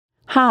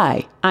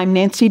Hi, I'm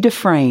Nancy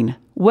Dufresne.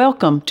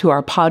 Welcome to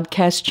our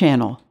podcast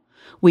channel.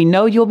 We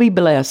know you'll be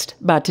blessed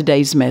by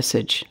today's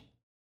message.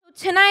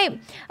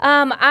 Tonight,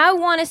 I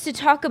want us to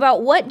talk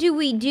about what do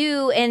we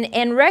do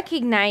and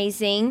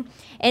recognizing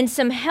and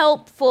some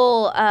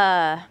helpful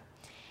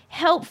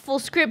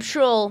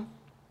scriptural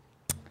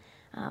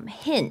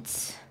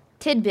hints,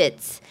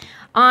 tidbits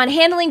on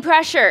handling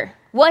pressure.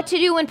 What to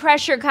do when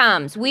pressure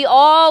comes. We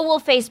all will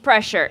face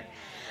pressure.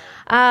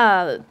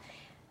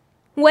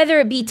 Whether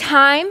it be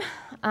time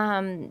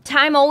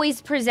always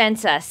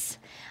presents us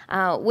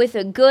with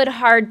a good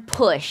hard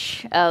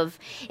push of,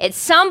 at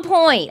some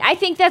point, I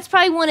think that's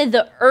probably one of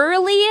the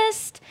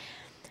earliest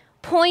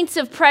points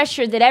of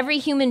pressure that every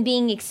human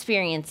being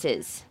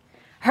experiences.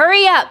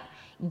 Hurry up,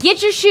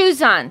 get your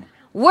shoes on,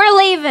 we're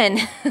leaving.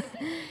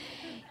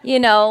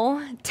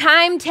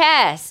 Time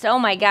test. Oh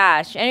my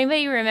gosh.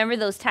 Anybody remember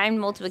those timed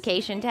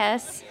multiplication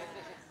tests?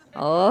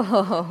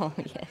 Oh,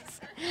 yes.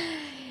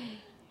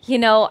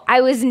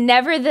 I was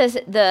never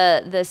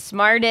the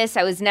smartest.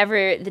 I was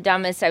never the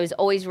dumbest. I was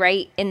always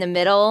right in the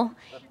middle.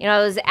 I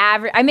was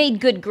average. I made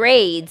good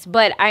grades,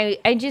 but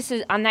I just,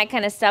 on that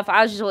kind of stuff,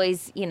 I was just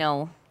always,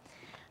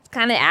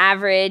 kind of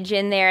average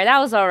in there. That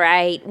was all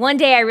right. One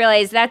day I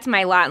realized that's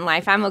my lot in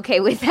life. I'm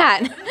okay with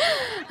that.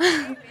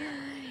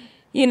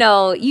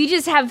 You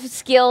just have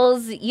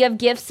skills, you have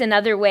gifts in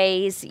other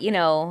ways,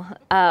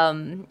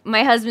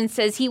 My husband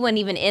says he wasn't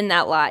even in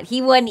that lot. He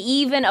wasn't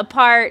even a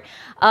part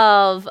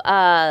of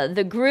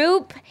the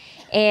group,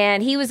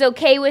 and he was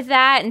okay with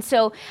that. And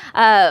so,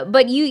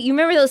 but you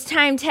remember those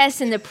time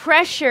tests and the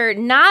pressure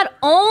not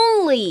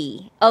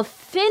only of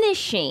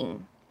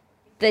finishing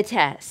the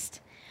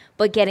test,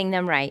 but getting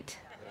them right.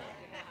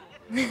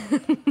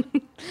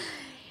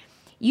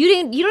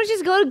 You don't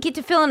just get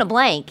to fill in a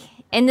blank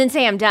and then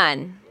say, I'm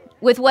done.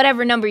 With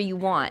whatever number you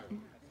want.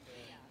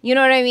 You know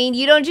what I mean?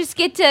 You don't just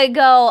get to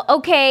go,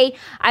 okay,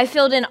 I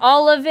filled in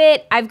all of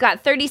it. I've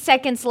got 30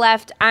 seconds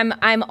left.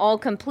 I'm all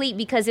complete,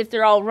 because if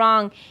they're all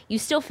wrong, you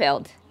still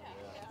failed.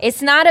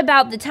 It's not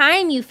about the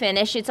time you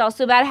finish. It's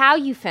also about how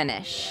you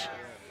finish.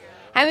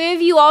 How many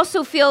of you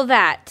also feel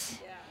that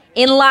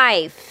in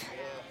life?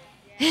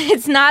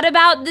 It's not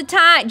about the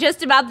time,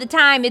 just about the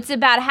time. It's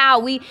about how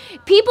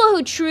people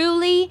who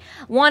truly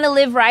want to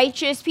live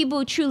righteous, people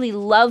who truly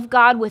love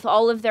God with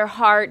all of their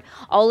heart,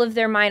 all of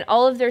their mind,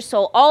 all of their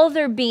soul, all of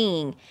their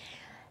being,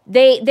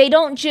 they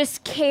don't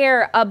just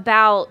care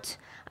about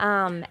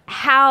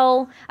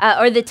how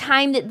or the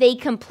time that they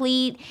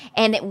complete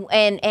and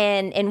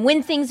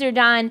when things are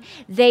done.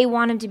 They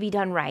want them to be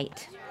done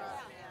right.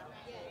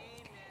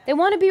 They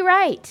want to be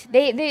right.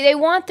 They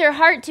want their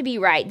heart to be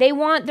right. They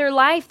want their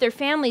life, their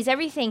families,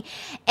 everything.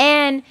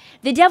 And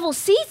the devil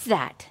sees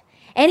that.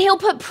 And he'll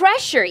put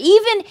pressure,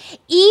 even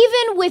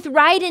with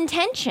right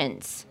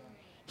intentions.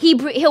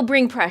 He'll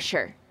bring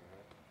pressure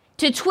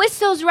to twist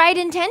those right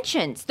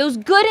intentions, those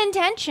good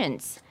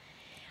intentions,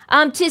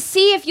 to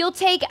see if you'll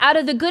take out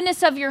of the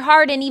goodness of your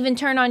heart and even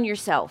turn on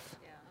yourself.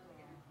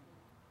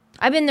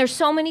 I've been there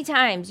so many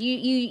times.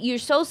 You're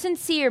so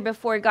sincere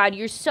before God.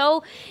 You're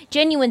so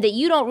genuine that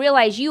you don't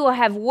realize you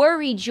have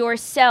worried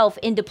yourself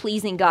into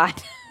pleasing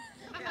God.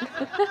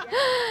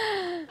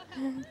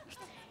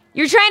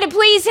 You're trying to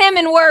please Him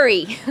and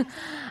worry.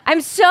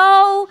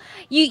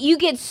 You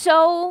get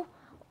so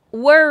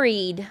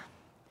worried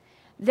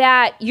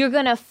that you're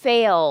going to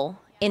fail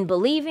in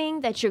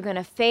believing, that you're going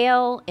to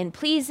fail in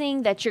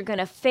pleasing, that you're going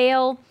to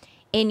fail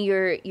in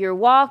your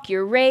walk,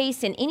 your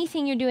race, and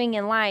anything you're doing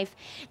in life,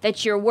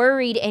 that you're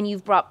worried and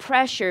you've brought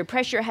pressure.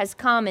 Pressure has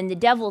come, and the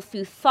devil,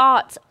 through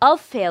thoughts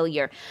of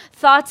failure,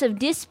 thoughts of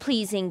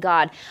displeasing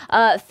God,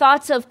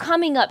 thoughts of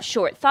coming up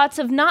short, thoughts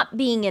of not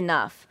being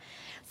enough,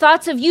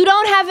 thoughts of you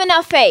don't have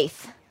enough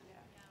faith.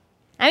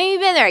 I mean,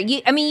 you've been there.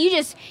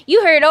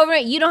 You heard over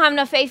it. You don't have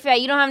enough faith for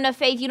that. You don't have enough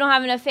faith. You don't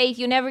have enough faith.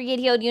 You never get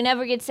healed. You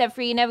never get set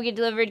free. You never get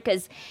delivered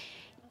because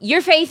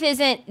your faith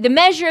isn't the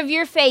measure of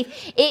your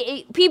faith.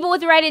 People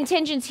with the right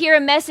intentions hear a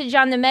message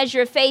on the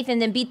measure of faith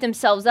and then beat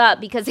themselves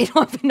up because they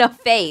don't have enough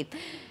faith.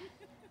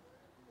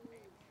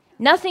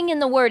 Nothing in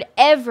the Word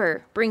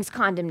ever brings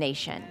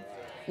condemnation,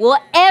 will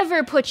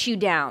ever put you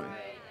down.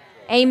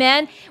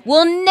 Amen?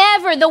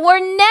 The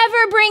Word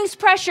never brings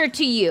pressure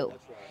to you.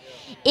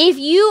 If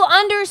you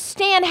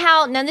understand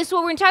now this is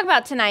what we're going to talk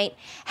about tonight,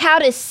 how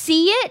to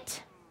see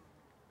it,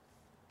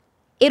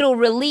 it'll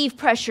relieve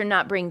pressure,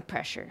 not bring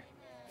pressure.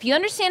 If you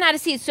understand how to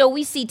see it, so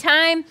we see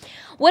time.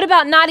 What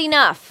about not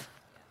enough?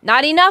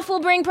 Not enough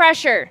will bring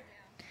pressure.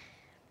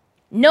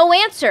 No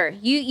answer.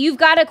 You've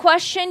got a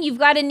question, you've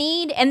got a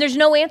need, and there's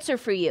no answer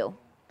for you.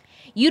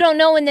 You don't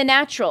know in the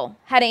natural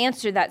how to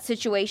answer that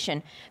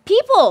situation.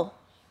 People,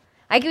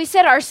 like we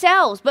said,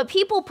 ourselves, but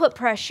people put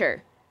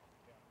pressure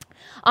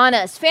on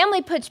us.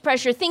 Family puts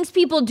pressure. Things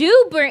people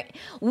do bring,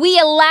 we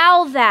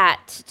allow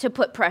that to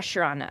put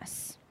pressure on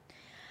us.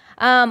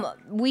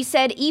 We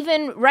said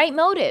even right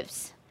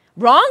motives.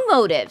 Wrong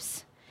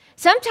motives.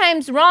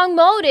 Sometimes wrong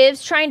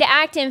motives, trying to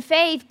act in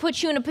faith,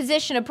 puts you in a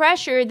position of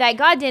pressure that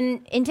God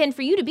didn't intend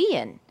for you to be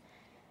in.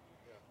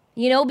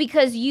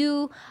 because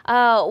you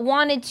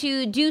wanted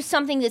to do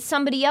something that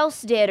somebody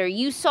else did, or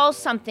you saw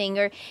something,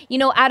 or,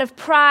 out of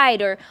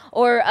pride,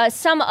 or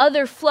some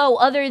other flow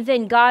other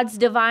than God's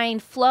divine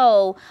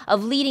flow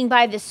of leading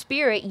by the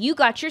Spirit, you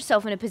got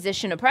yourself in a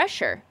position of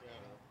pressure.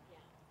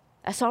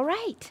 That's all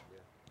right.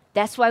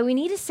 That's why we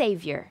need a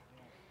Savior.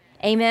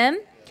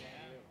 Amen?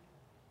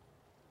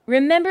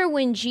 Remember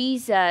when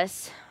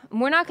Jesus,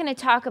 we're not going to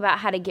talk about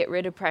how to get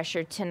rid of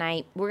pressure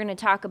tonight. We're going to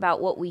talk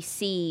about what we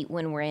see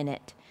when we're in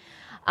it.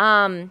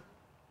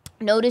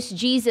 Notice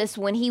Jesus,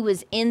 when he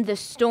was in the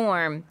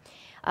storm,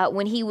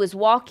 when he was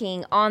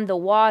walking on the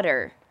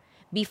water,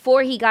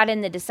 before he got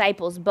in the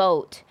disciples'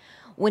 boat,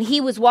 when he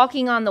was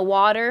walking on the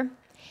water,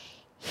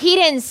 he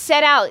didn't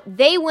set out.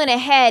 They went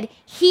ahead.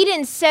 He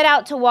didn't set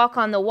out to walk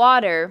on the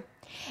water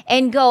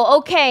and go,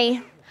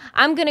 okay,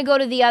 I'm going to go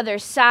to the other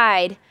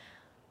side.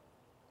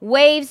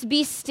 Waves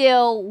be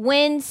still,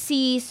 wind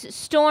cease,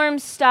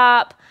 storms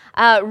stop,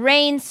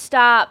 rain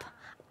stop.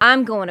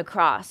 I'm going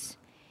across.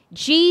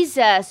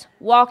 Jesus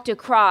walked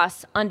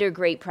across under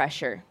great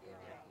pressure.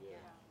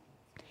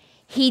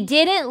 He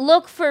didn't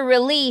look for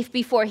relief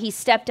before he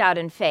stepped out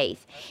in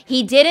faith.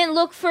 He didn't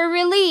look for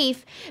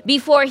relief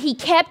before he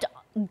kept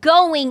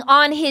going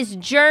on his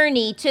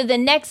journey to the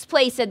next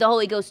place that the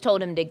Holy Ghost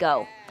told him to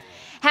go.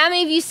 How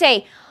many of you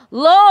say,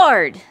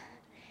 Lord,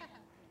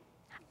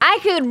 I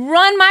could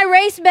run my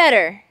race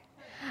better.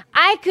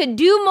 I could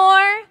do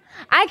more.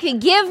 I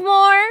could give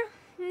more.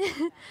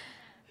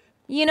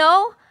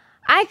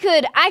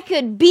 I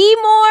could be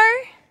more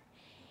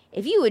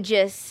if you would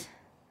just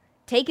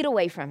take it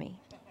away from me.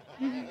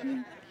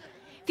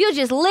 If you'll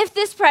just lift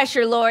this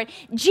pressure, Lord.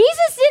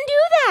 Jesus didn't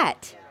do that.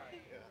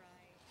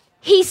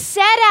 He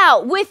set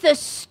out with a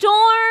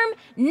storm,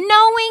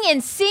 knowing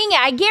and seeing it.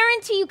 I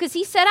guarantee you, because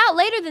he set out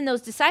later than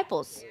those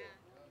disciples.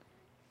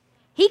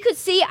 He could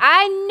see,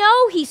 I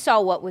know he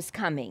saw what was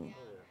coming.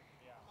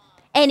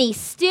 And he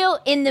still,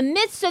 in the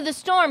midst of the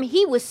storm,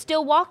 he was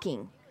still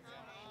walking.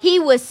 He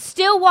was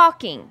still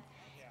walking.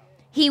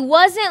 He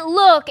wasn't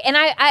and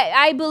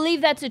I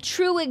believe that's a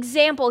true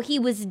example. He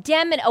was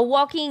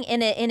walking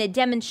in a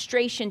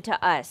demonstration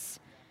to us.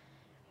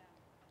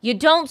 You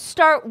don't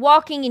start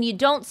walking and you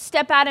don't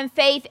step out in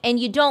faith and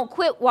you don't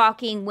quit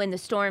walking when the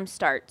storm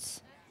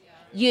starts.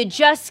 You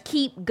just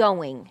keep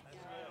going.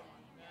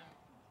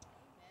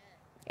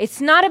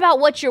 It's not about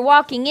what you're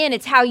walking in,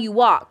 it's how you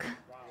walk.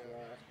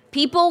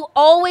 People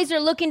always are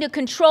looking to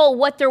control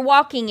what they're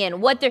walking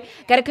in, got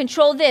to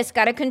control this,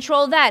 got to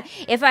control that.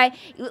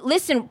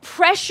 Listen,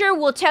 pressure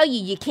will tell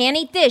you, you can't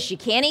eat this, you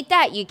can't eat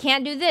that, you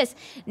can't do this.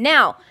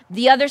 Now,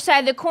 the other side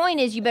of the coin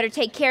is you better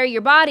take care of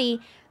your body,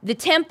 the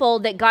temple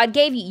that God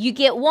gave you. You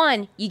get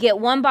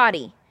one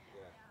body.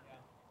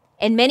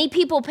 And many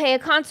people pay a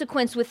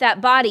consequence with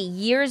that body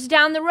years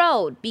down the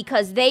road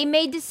because they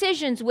made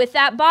decisions with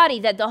that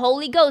body that the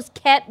Holy Ghost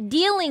kept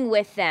dealing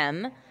with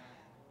them.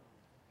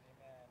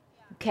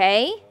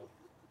 Okay?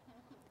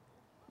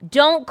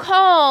 Don't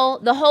call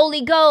the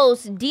Holy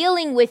Ghost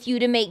dealing with you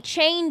to make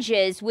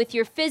changes with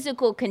your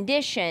physical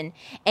condition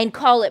and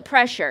call it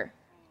pressure.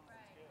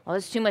 Oh,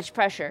 it's too much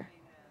pressure.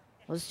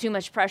 Oh, it's too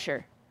much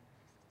pressure.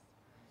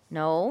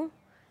 No.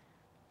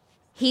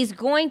 He's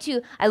going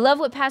to, I love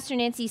what Pastor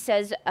Nancy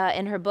says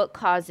in her book,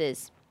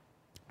 Causes.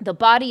 The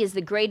body is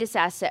the greatest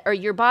asset, or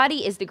your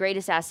body is the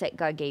greatest asset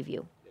God gave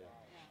you.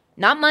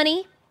 Not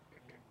money.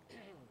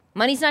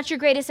 Money's not your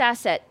greatest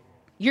asset.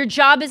 Your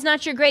job is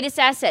not your greatest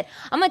asset.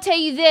 I'm going to tell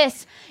you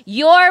this.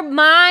 Your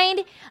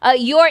mind,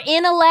 your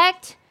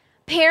intellect,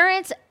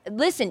 parents,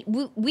 listen,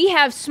 we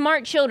have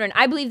smart children.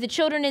 I believe the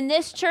children in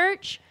this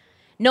church,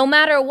 no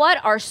matter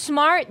what, are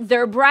smart.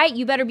 They're bright.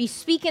 You better be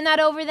speaking that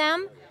over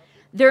them.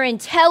 They're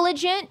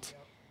intelligent.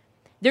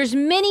 There's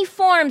many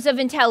forms of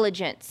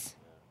intelligence.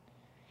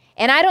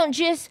 And I don't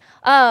just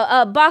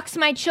box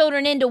my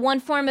children into one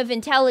form of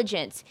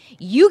intelligence.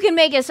 You can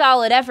make a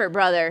solid effort,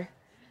 brother,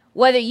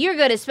 whether you're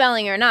good at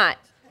spelling or not.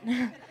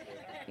 You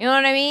know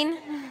what I mean?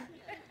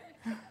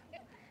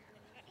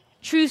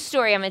 True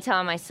story I'm going to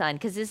tell my son,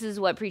 because this is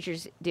what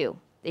preachers do.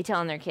 They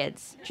tell on their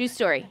kids. True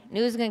story.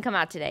 Knew it was going to come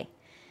out today.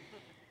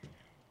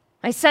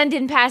 My son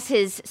didn't pass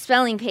his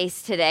spelling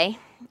pace today.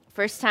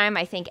 First time,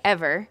 I think,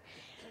 ever.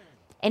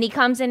 And he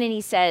comes in and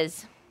he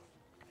says,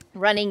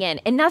 running in,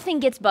 and nothing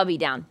gets Bubby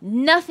down.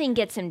 Nothing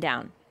gets him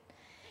down.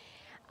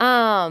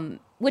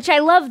 Which I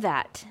love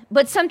that.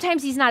 But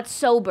sometimes he's not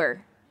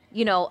sober,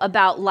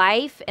 about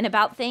life and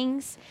about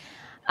things.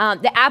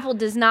 The apple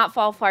does not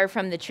fall far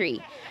from the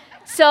tree.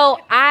 So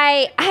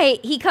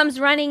he comes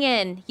running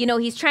in.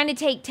 He's trying to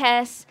take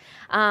tests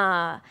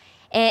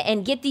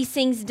and get these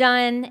things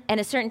done at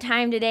a certain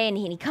time today. And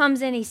he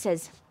comes in, he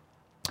says,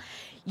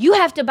 you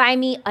have to buy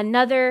me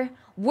another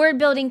word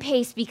building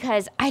pace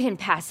because I didn't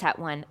pass that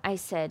one. I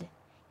said,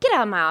 get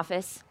out of my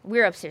office.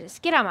 We're upstairs.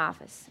 Get out of my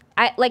office.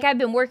 I've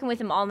been working with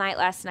him all night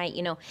last night,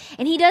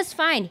 and he does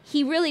fine.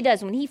 He really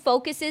does. When he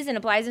focuses and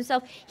applies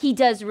himself, he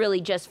does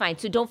really just fine.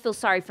 So don't feel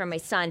sorry for my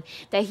son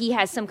that he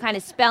has some kind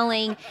of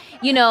spelling,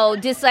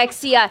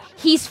 dyslexia.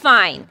 He's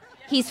fine.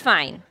 He's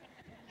fine.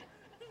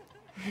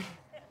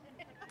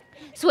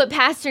 So what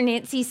Pastor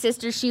Nancy's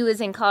sister, she was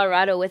in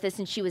Colorado with us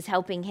and she was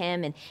helping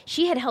him, and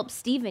she had helped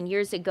Stephen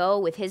years ago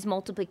with his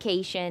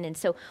multiplication. And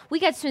so we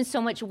got to spend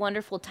so much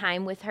wonderful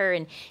time with her,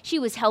 and she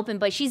was helping,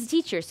 but she's a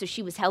teacher, so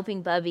she was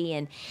helping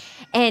Bubby.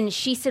 And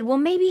she said, well,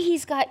 maybe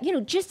he's got,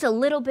 just a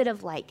little bit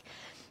of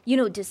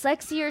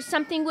dyslexia or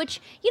something,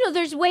 which,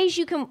 there's ways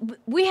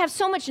we have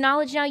so much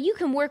knowledge now, you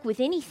can work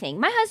with anything.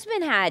 My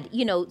husband had,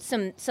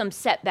 some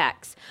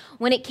setbacks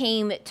when it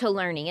came to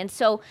learning. And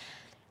so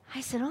I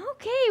said,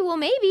 okay, well,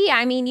 maybe,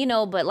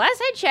 but last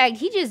I checked,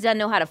 he just doesn't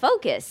know how to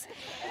focus.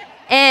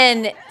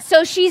 And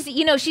so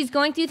she's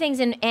going through things,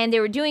 and they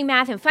were doing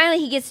math, and finally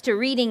he gets to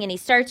reading, and he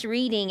starts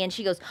reading, and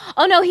she goes,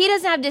 oh, no, he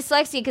doesn't have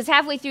dyslexia, because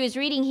halfway through his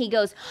reading, he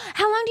goes,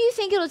 how long do you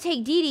think it'll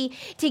take Dee Dee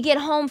to get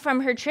home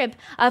from her trip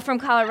from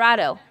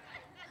Colorado?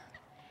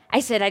 I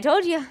said, I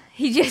told you.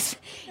 He just,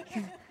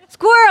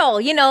 squirrel,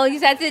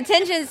 he's at the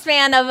attention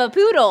span of a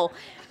poodle,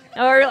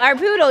 or our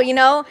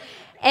poodle,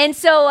 And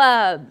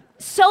so,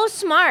 so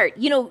smart,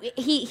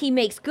 he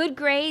makes good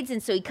grades,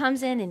 and so he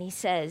comes in and he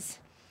says,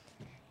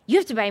 you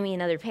have to buy me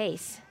another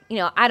pace.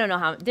 I don't know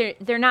how,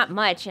 they're not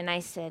much. And I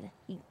said,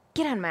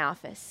 get out of my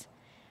office.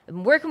 I've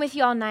been working with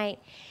you all night.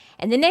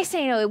 And the next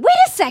thing I know, wait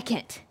a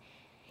second,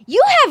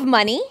 you have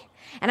money.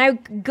 And I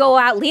go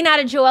out, lean out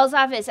of Joel's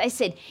office. I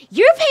said,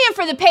 you're paying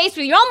for the pace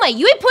with your own money.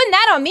 You ain't putting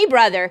that on me,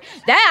 brother.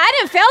 I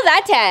didn't fail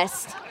that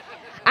test.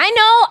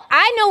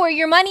 I know where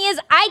your money is.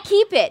 I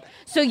keep it.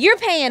 So you're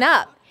paying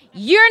up.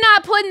 You're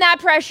not putting that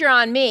pressure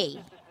on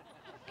me.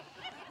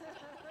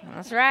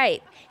 That's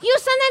right.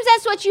 Sometimes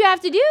that's what you have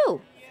to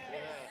do.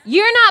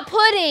 You're not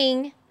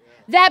putting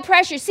that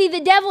pressure. See, the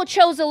devil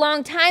chose a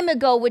long time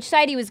ago which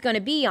side he was going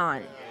to be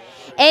on.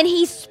 And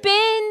he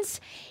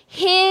spends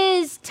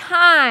his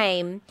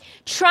time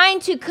trying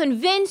to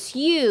convince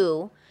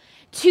you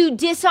to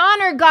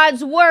dishonor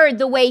God's word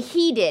the way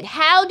he did.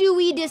 How do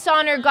we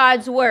dishonor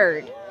God's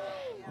word?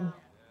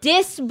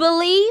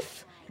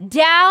 Disbelief,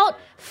 doubt,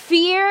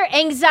 fear,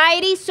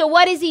 anxiety. So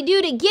what does he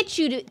do to get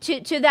you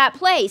to that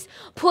place?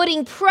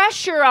 Putting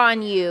pressure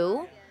on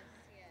you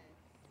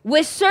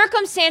with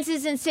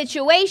circumstances and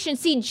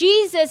situations. See,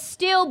 Jesus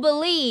still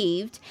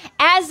believed,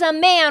 as a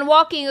man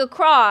walking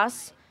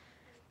across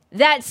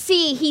that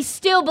sea, he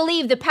still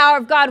believed the power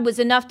of God was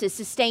enough to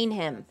sustain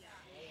him.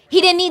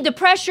 He didn't need the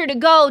pressure to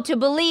go to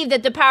believe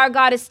that the power of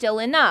God is still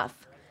enough.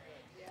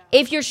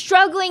 If you're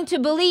struggling to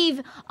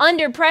believe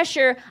under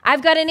pressure,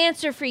 I've got an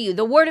answer for you.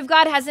 The Word of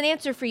God has an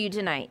answer for you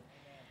tonight.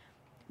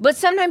 But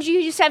sometimes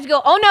you just have to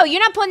go, oh no,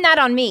 you're not putting that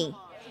on me.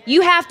 You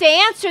have to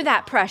answer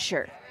that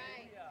pressure.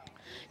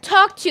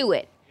 Talk to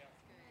it.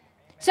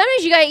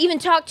 Sometimes you got to even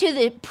talk to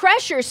the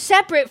pressure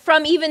separate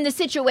from even the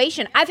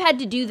situation. I've had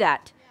to do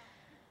that.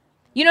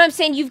 You know what I'm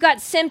saying? You've got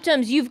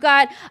symptoms, you've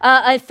got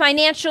a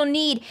financial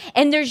need,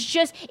 and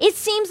it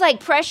seems like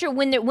pressure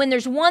when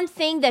there's one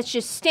thing that's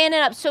just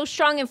standing up so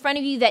strong in front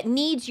of you that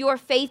needs your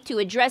faith to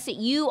address it.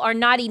 You are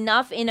not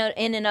enough in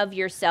and of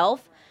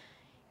yourself.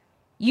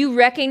 You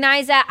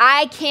recognize that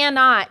I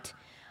cannot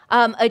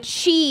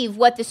achieve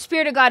what the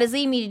Spirit of God is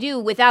leading me to do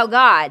without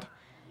God.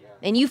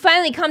 And you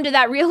finally come to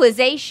that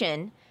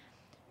realization.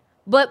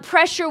 But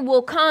pressure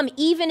will come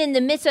even in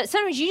the midst of,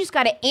 sometimes you just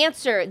got to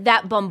answer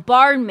that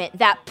bombardment,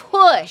 that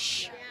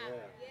push,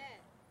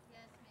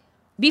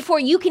 before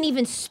you can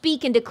even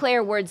speak and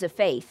declare words of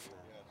faith.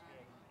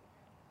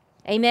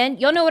 Amen?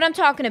 You'll know what I'm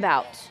talking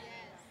about.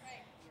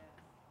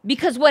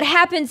 Because what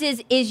happens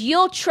is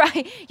you'll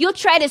try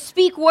to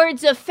speak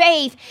words of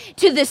faith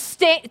to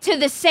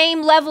the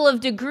same level of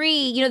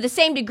degree, the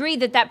same degree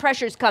that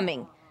pressure is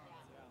coming.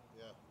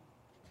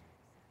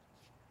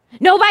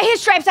 No, by his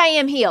stripes I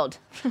am healed.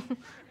 So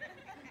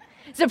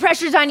the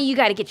pressure's on you, you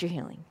got to get your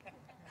healing.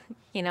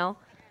 No,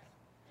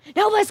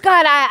 bless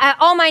God,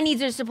 all my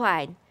needs are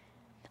supplied.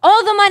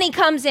 All the money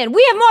comes in.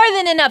 We have more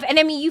than enough.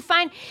 And you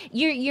find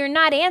you're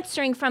not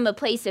answering from a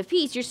place of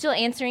peace. You're still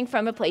answering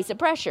from a place of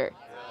pressure.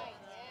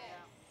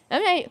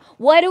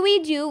 What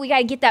do? We got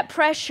to get that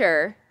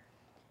pressure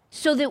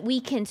so that we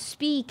can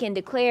speak and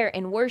declare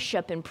and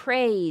worship and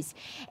praise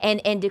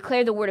and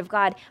declare the word of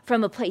God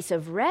from a place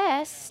of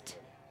rest.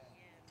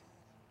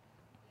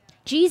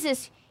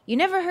 Jesus, you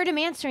never heard him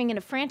answering in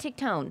a frantic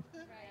tone.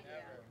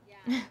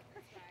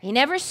 He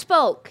never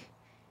spoke.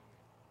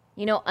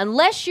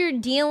 Unless you're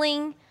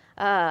dealing,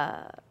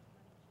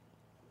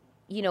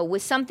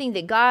 with something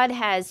that God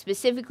has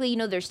specifically,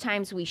 there's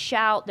times we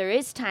shout. There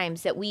is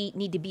times that we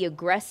need to be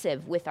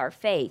aggressive with our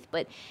faith.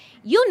 But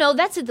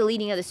that's at the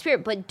leading of the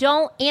Spirit. But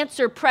don't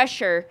answer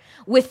pressure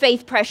with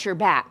faith pressure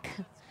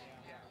back.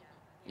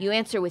 You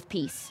answer with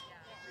peace.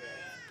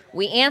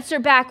 We answer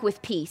back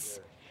with peace.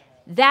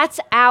 That's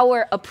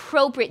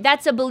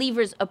that's a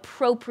believer's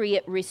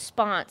appropriate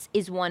response,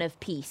 is one of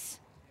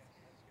peace.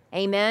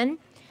 Amen?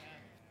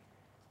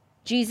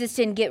 Jesus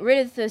didn't get rid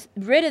of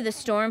the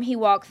storm. He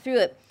walked through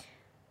it.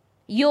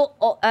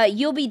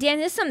 You'll be dancing.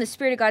 This is something the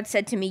Spirit of God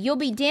said to me. You'll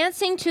be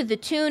dancing to the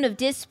tune of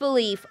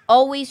disbelief,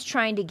 always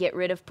trying to get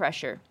rid of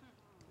pressure.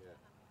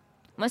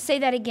 I'm going to say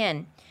that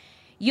again.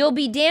 You'll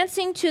be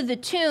dancing to the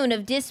tune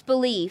of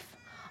disbelief,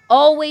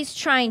 always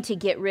trying to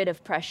get rid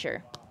of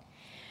pressure.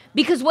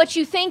 Because what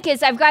you think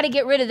is, I've got to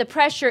get rid of the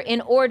pressure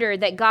in order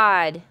that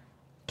God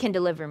can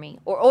deliver me,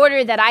 or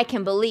order that I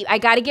can believe. I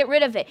got to get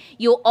rid of it.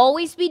 You'll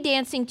always be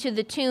dancing to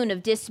the tune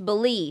of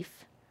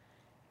disbelief.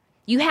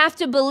 You have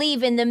to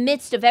believe in the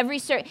midst of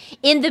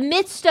in the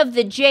midst of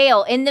the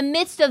jail, in the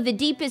midst of the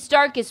deepest,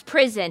 darkest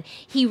prison,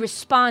 he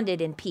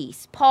responded in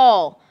peace.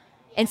 Paul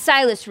and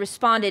Silas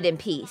responded in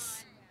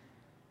peace.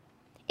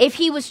 If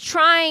he was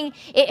trying,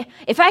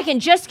 if I can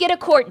just get a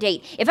court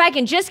date, if I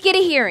can just get a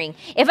hearing,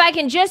 if I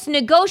can just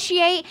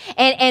negotiate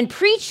and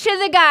preach to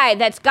the guy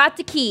that's got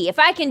the key, if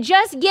I can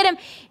just get him,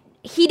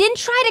 he didn't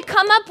try to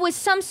come up with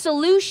some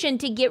solution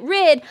to get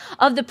rid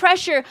of the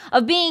pressure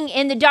of being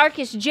in the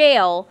darkest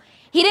jail.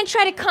 He didn't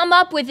try to come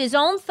up with his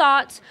own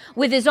thoughts,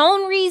 with his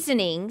own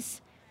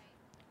reasonings.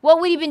 What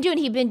would he been doing?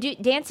 He'd been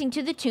dancing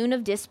to the tune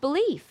of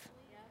disbelief.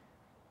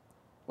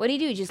 What did he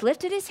do? He just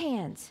lifted his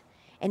hands.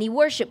 And he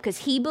worshiped because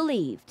he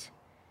believed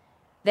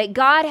that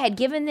God had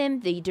given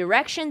them the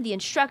direction, the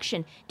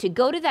instruction to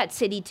go to that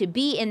city, to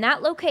be in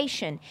that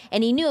location.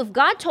 And he knew if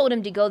God told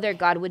him to go there,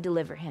 God would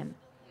deliver him.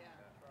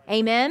 Yeah.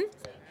 Amen?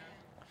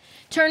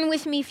 Turn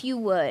with me, if you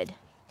would,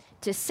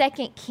 to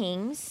 2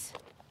 Kings.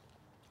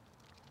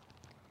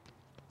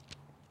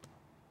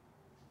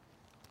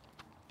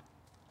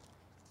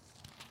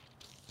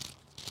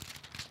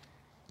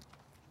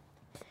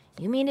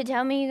 You mean to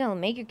tell me you're going to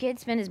make your kid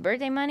spend his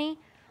birthday money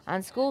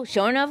on school?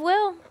 Sure enough,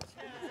 will.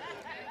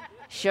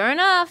 Sure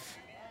enough.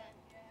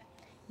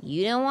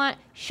 You don't want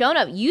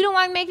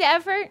to make the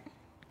effort?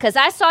 Because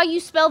I saw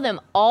you spell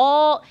them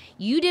all.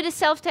 You did a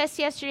self-test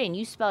yesterday and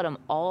you spelled them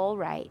all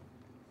right.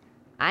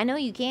 I know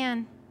you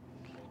can.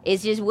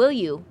 It's just, will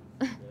you?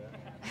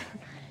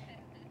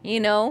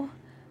 You know?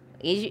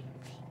 Is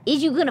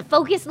you going to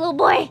focus, little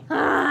boy?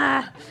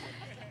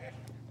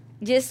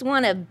 Just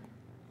want to,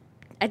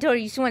 I told her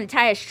you just want to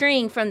tie a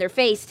string from their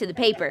face to the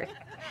paper.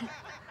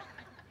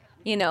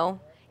 You know,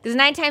 because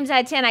 9 times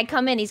out of 10, I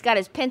come in, he's got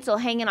his pencil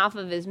hanging off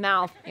of his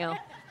mouth, you know.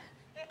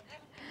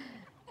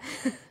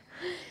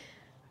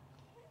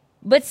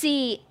 But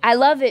see, I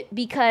love it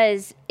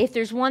because if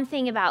there's one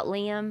thing about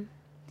Liam,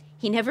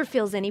 he never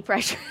feels any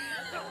pressure.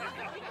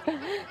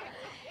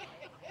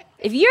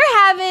 If you're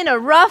having a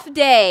rough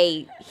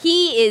day,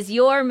 he is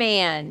your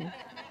man.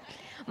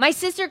 My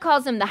sister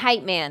calls him the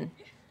hype man.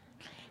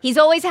 He's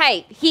always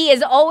hype. He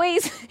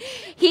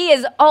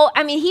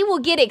will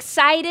get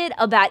excited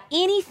about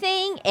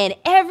anything and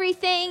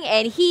everything,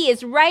 and he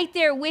is right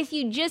there with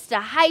you just to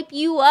hype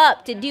you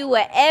up to do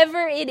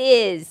whatever it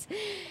is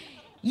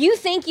you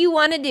think you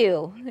want to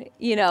do,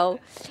 you know.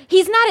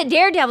 He's not a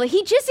daredevil.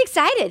 He's just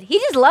excited. He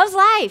just loves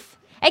life.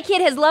 That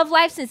kid has loved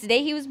life since the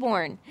day he was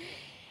born.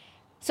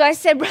 So I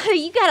said, brother,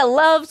 you got to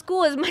love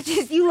school as much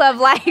as you love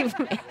life,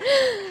 man.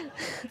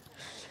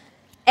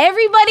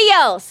 Everybody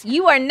else,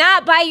 you are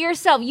not by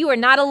yourself. You are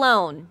not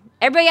alone.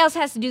 Everybody else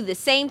has to do the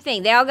same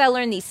thing. They all got to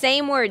learn these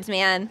same words,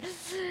 man.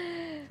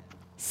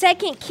 2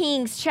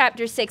 Kings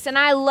chapter 6, and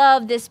I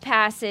love this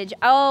passage.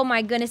 Oh,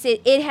 my goodness.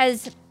 It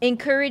has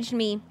encouraged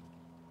me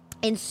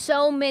in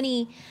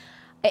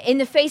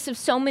the face of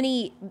so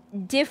many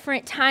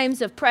different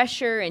times of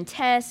pressure and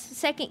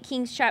tests. 2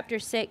 Kings chapter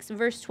 6,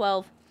 verse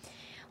 12.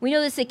 We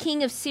know this, the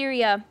king of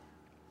Syria,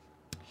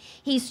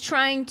 he's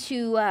trying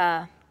to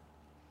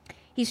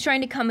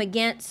come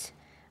against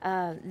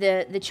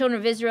the children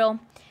of Israel.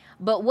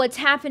 But what's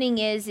happening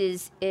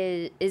is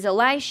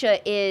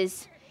Elisha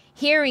is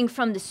hearing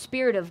from the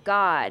Spirit of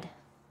God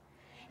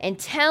and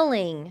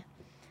telling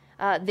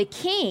the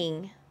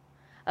king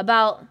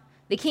about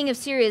the king of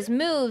Syria's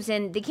moves.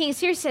 And the king of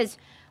Syria says,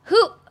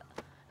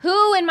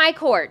 who in my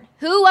court,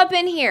 who up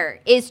in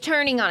here is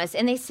turning on us?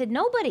 And they said,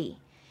 nobody.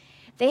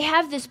 They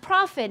have this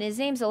prophet, his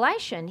name's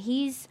Elisha, and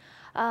he's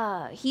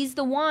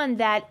the one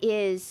that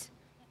is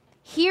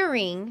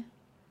hearing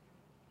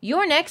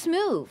your next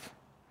move.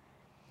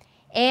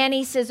 And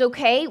he says,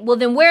 okay, well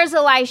then where's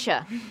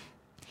Elisha?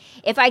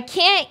 If I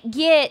can't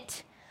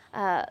get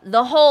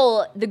the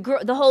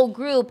whole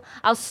group,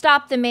 I'll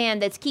stop the man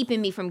that's keeping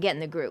me from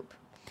getting the group.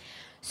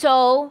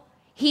 So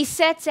he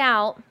sets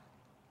out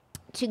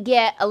to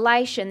get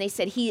Elisha, and they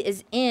said he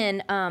is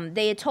in,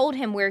 they had told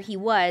him where he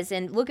was,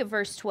 and look at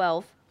verse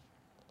 12.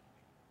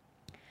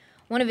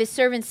 One of his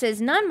servants says,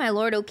 none, my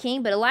lord, O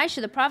king, but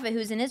Elisha the prophet who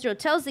is in Israel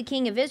tells the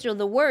king of Israel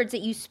the words that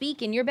you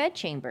speak in your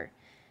bedchamber.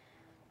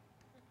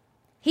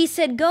 He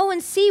said, go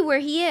and see where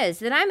he is,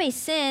 that I may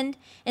send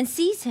and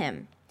seize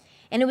him.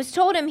 And it was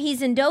told him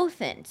he's in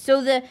Dothan.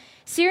 So the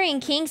Syrian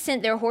king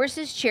sent their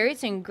horses,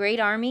 chariots, and great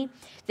army.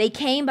 They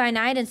came by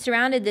night and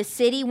surrounded the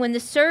city. When the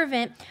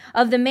servant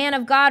of the man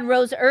of God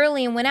rose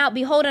early and went out,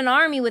 behold, an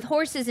army with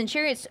horses and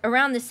chariots was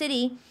around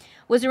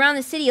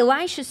the city.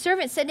 Elisha's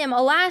servant said to him,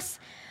 alas,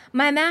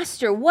 my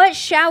master, what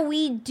shall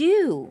we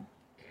do?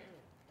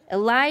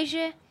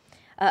 Elisha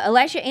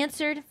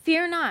answered,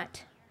 fear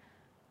not,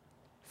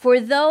 for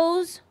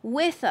those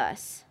with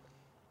us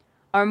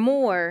are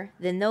more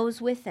than those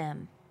with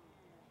them.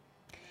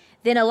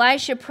 Then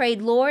Elisha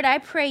prayed, Lord, I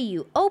pray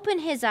you, open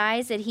his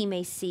eyes that he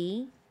may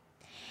see.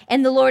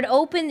 And the Lord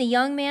opened the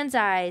young man's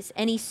eyes,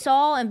 and he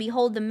saw, and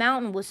behold, the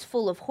mountain was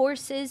full of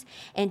horses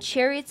and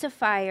chariots of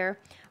fire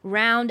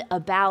round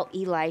about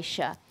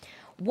Elisha.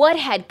 What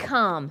had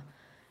come?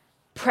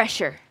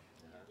 Pressure.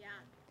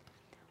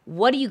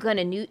 What are you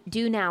going to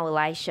do now,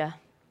 Elisha?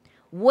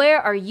 Where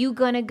are you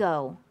going to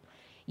go?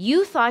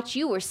 You thought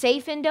you were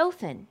safe in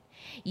Dothan.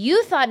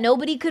 You thought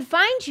nobody could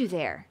find you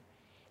there.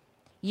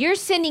 You're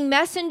sending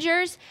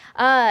messengers.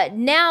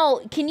 Now,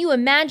 can you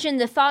imagine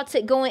the thoughts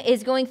that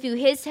is going through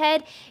his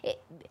head?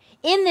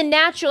 In the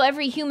natural,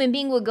 every human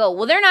being would go,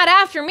 well, they're not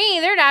after me.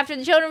 They're after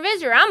the children of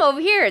Israel. I'm over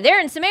here. They're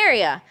in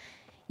Samaria.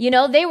 You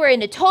know, they were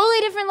in a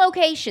totally different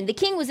location. The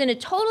king was in a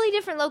totally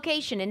different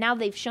location, and now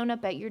they've shown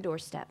up at your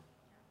doorstep.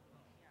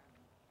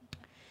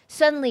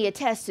 Suddenly, a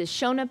test has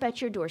shown up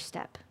at your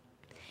doorstep.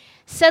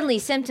 Suddenly,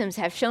 symptoms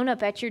have shown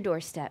up at your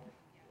doorstep.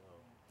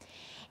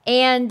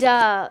 And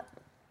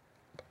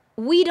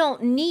we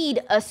don't need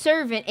a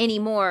servant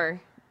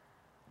anymore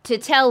to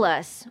tell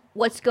us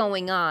what's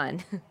going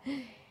on.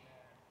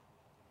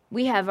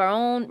 We have our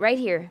own, right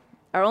here,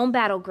 our own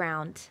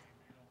battleground,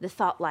 the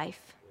thought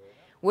life,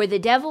 where the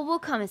devil will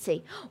come and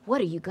say,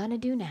 what are you going to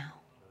do now?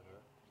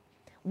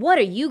 What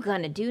are you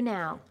going to do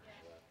now?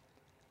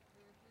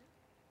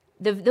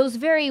 Those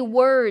very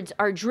words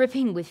are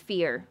dripping with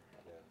fear.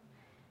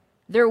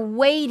 They're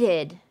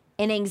weighted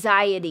in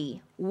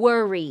anxiety,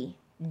 worry,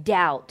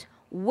 doubt.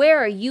 Where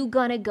are you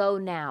going to go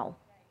now?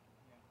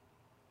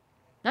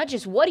 Not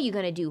just what are you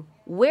going to do,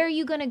 where are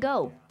you going to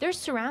go? They're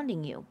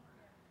surrounding you.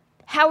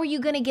 How are you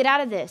going to get out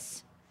of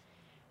this?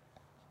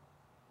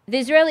 The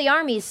Israeli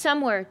army is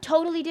somewhere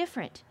totally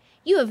different.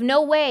 You have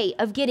no way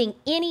of getting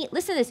any,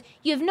 listen to this,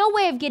 you have no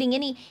way of getting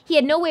any, he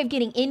had no way of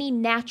getting any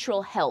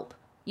natural help.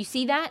 You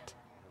see that?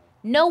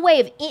 No way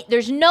of,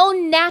 there's no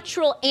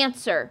natural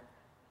answer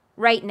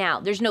right now.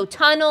 There's no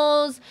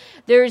tunnels,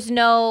 there's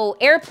no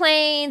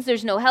airplanes,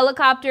 there's no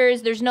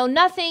helicopters, there's no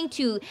nothing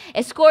to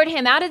escort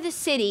him out of the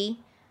city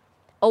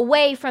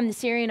away from the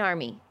Syrian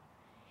army.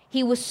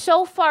 He was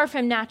so far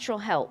from natural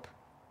help.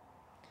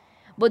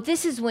 But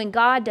this is when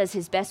God does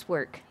his best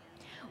work.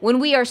 When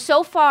we are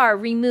so far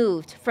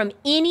removed from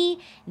any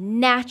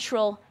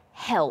natural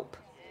help.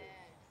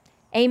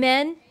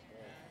 Amen?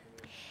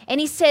 And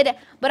he said,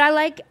 but I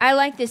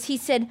like this. He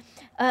said,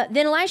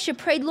 then Elisha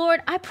prayed,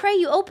 Lord, I pray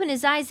you open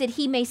his eyes that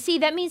he may see.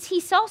 That means he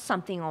saw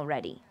something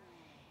already.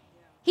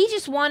 He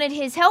just wanted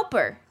his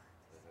helper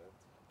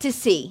to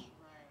see.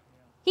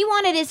 He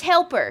wanted his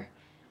helper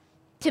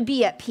to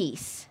be at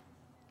peace.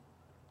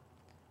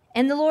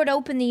 And the Lord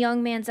opened the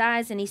young man's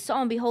eyes, and he saw,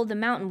 and behold, the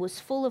mountain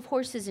was full of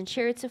horses and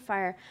chariots of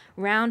fire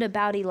round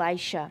about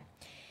Elisha.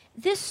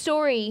 This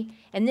story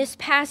and this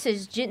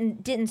passage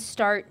didn't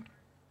start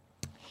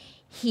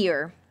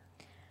here.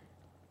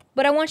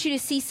 But I want you to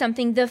see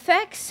something. The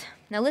effects,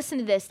 now listen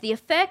to this, the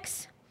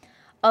effects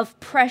of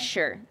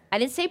pressure. I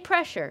didn't say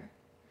pressure.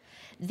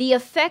 The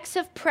effects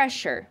of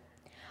pressure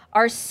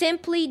are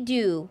simply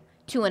due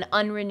to an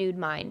unrenewed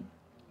mind.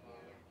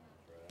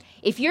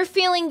 If you're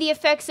feeling the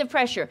effects of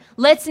pressure,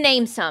 let's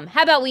name some.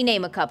 How about we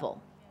name a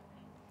couple?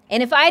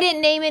 And if I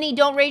didn't name any,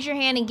 don't raise your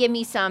hand and give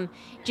me some.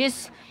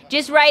 Just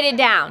write it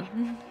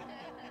down.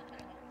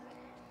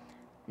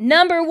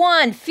 Number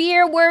 1,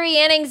 fear, worry,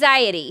 and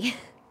anxiety.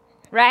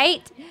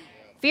 Right?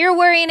 Fear,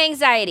 worry, and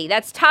anxiety.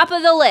 That's top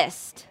of the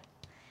list.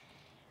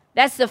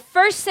 That's the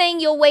first thing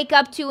you'll wake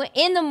up to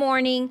in the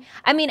morning.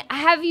 I mean,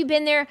 have you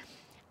been there?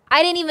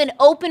 I didn't even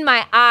open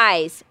my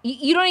eyes.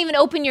 You don't even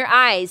open your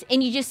eyes,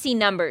 and you just see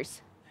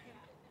numbers.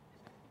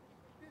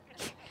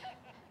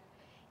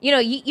 You know,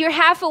 you're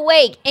half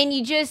awake, and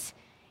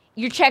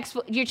your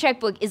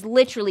checkbook is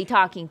literally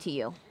talking to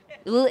you.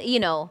 You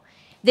know,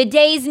 the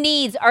day's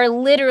needs are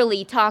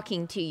literally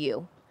talking to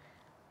you.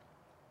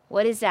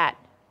 What is that?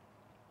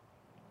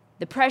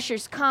 The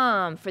pressures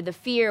come for the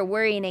fear,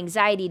 worry, and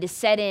anxiety to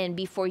set in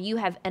before you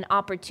have an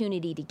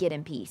opportunity to get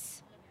in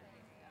peace.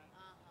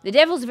 The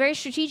devil's very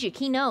strategic.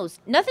 He knows.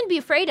 Nothing to be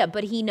afraid of,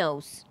 but he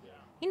knows.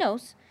 He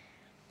knows.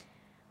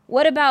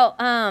 What about,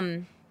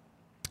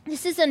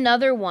 this is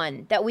another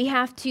one that we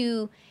have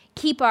to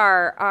keep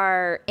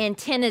our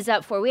antennas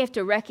up for. We have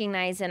to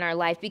recognize in our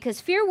life, because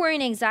fear, worry,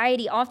 and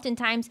anxiety,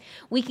 oftentimes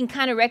we can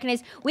kind of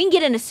recognize. We can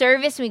get in a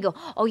service and we go,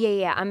 oh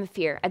yeah, I'm in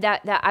fear.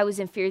 That I was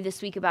in fear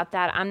this week about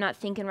that. I'm not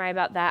thinking right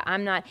about that.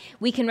 I'm not.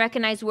 We can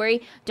recognize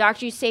worry.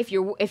 Doctors say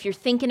if you're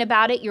thinking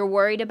about it, you're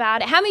worried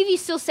about it. How many of you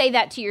still say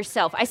that to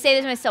yourself? I say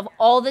this to myself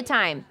all the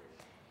time.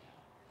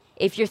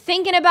 If you're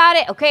thinking about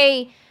it,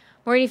 okay.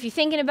 Maureen, if you're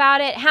thinking about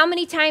it, how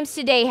many times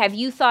today have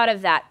you thought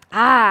of that?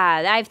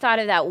 I've thought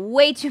of that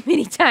way too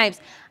many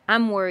times.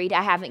 I'm worried.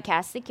 I haven't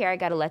cast the care. I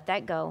got to let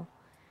that go.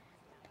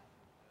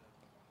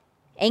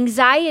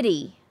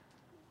 Anxiety.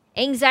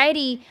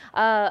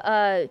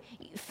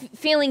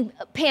 Feeling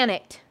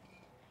panicked.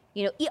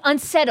 You know,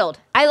 unsettled.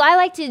 I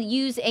like to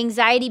use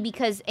anxiety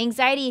because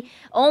anxiety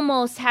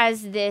almost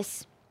has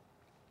this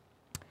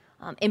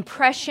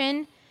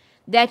impression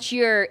that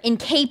you're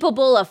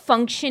incapable of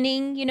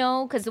functioning,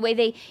 because the way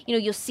they,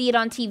 you'll see it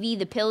on TV,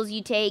 the pills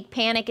you take,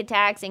 panic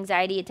attacks,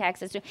 anxiety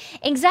attacks.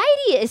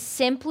 Anxiety is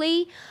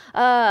simply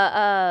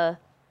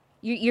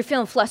you're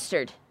feeling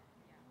flustered.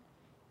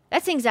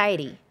 That's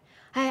anxiety.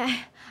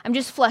 I'm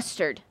just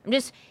flustered.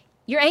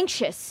 You're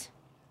anxious.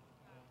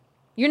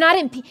 You're not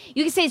in.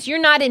 You can say you're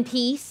not in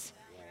peace,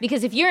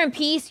 because if you're in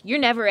peace, you're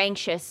never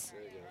anxious.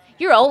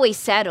 You're always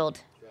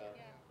settled.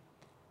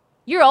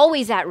 You're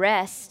always at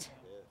rest.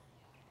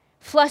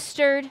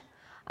 Flustered,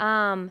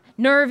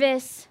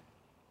 nervous,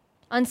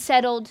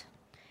 unsettled.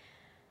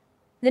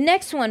 The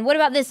next one, what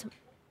about this?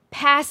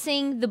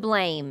 Passing the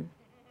blame.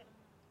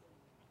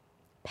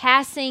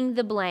 Passing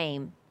the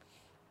blame.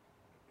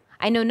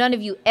 I know none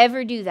of you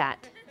ever do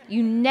that.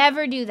 You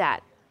never do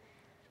that.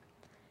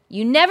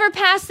 You never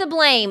pass the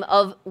blame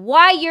of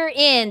why you're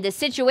in the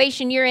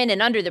situation you're in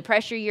and under the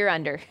pressure you're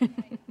under.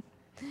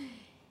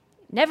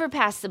 Never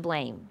pass the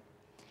blame.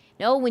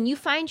 No, when you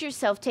find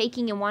yourself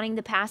taking and wanting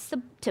to pass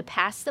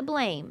the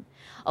blame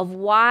of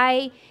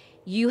why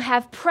you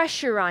have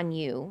pressure on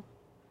you,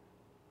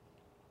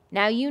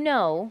 now you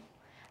know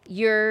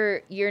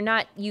you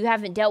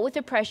haven't dealt with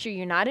the pressure,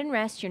 you're not in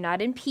rest, you're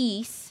not in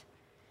peace,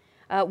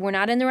 we're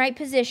not in the right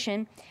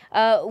position.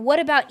 What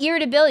about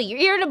irritability? You're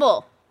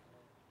irritable,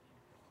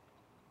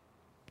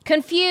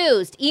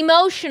 confused,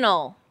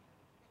 emotional.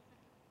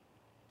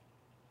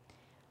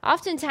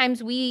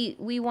 Oftentimes, we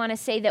want to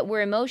say that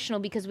we're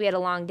emotional because we had a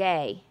long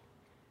day.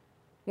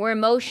 We're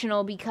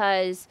emotional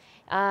because,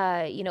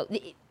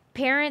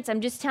 parents,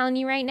 I'm just telling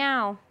you right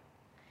now,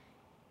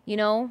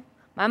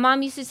 my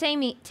mom used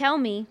to tell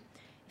me,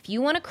 if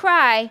you want to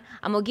cry,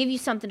 I'm going to give you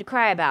something to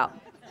cry about.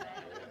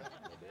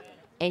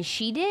 And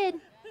she did.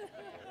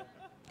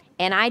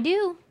 And I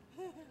do.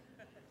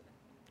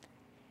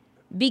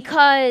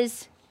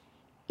 Because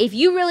if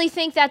you really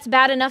think that's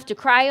bad enough to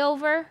cry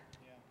over,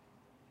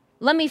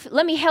 let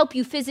me help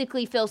you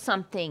physically feel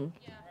something.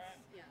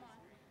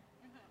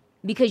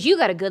 Because you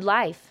got a good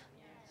life.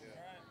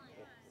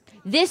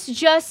 This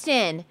just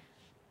in.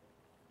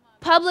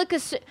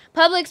 Public's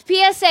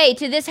PSA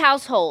to this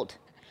household.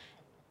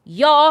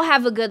 Y'all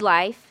have a good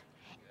life.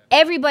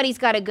 Everybody's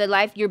got a good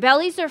life. Your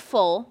bellies are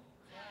full.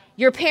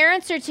 Your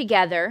parents are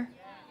together.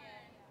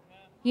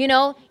 You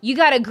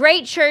got a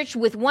great church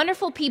with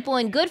wonderful people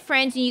and good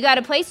friends, and you got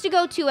a place to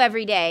go to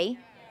every day.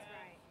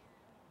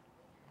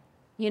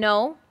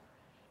 How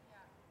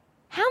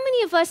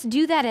many of us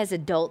do that as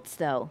adults,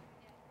 though?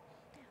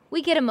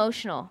 We get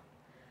emotional.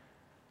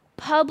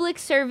 Public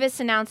service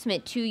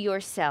announcement to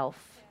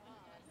yourself.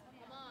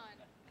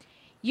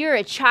 You're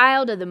a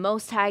child of the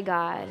Most High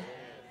God.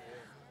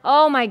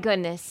 Oh, my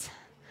goodness.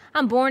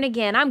 I'm born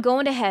again. I'm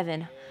going to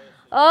heaven.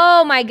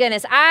 Oh, my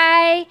goodness.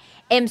 I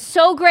am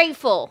so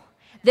grateful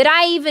that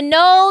I even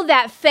know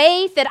that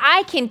faith, that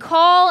I can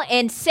call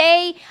and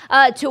say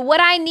to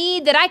what I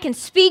need, that I can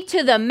speak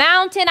to the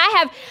mountain.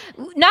 Not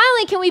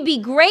only can we be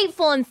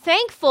grateful and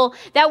thankful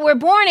that we're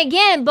born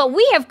again, but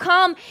we have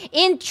come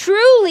in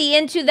truly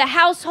into the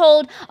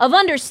household of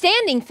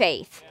understanding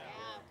faith.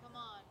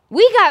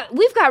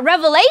 We've got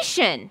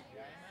revelation.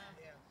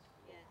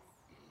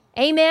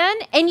 Amen.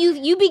 And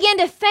you begin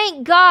to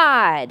thank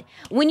God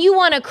when you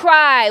want to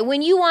cry,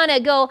 when you want to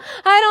go,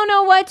 I don't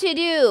know what to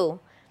do.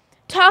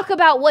 Talk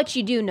about what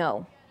you do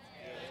know.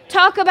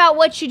 Talk about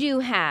what you do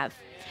have.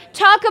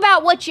 Talk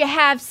about what you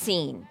have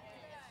seen.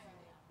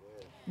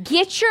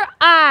 Get your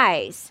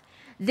eyes.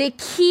 The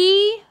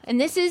key, and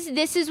this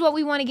is what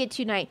we want to get to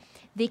tonight.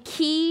 The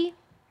key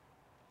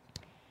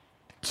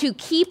to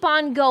keep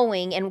on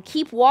going and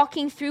keep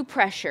walking through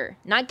pressure,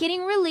 not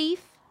getting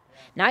relief,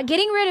 not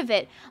getting rid of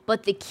it,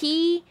 but the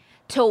key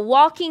to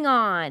walking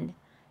on,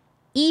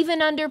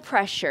 even under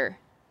pressure,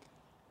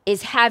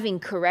 is having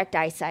correct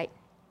eyesight.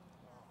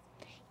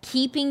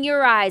 Keeping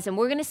your eyes, and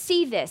we're going to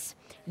see this.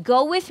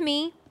 Go with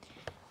me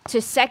to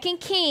 2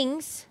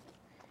 Kings.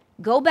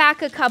 Go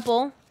back a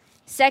couple.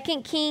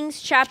 2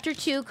 Kings chapter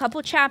 2,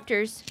 couple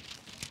chapters.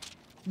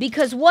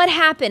 Because what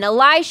happened?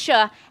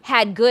 Elisha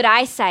had good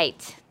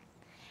eyesight.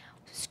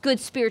 Good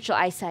spiritual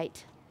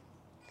eyesight.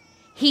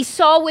 He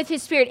saw with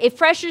his spirit. If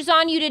pressure's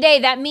on you today,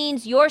 that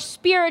means your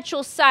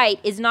spiritual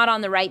sight is not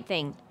on the right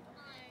thing.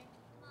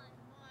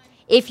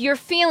 If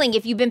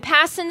you've been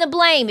passing the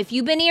blame, if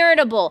you've been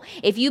irritable,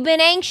 if you've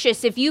been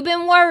anxious, if you've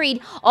been worried,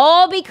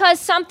 all because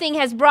something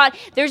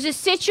there's a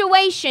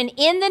situation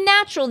in the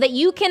natural that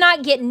you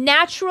cannot get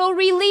natural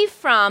relief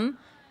from,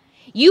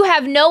 you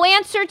have no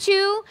answer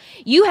to,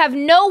 you have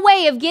no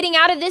way of getting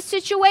out of this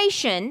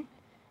situation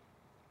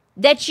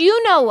that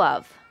you know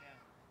of.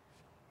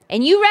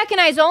 And you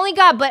recognize only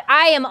God, but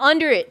I am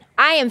under it.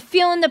 I am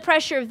feeling the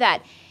pressure of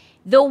that.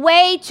 The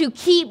way to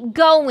keep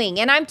going,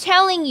 and I'm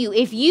telling you,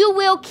 if you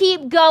will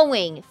keep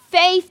going,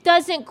 faith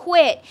doesn't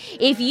quit.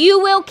 If you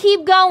will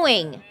keep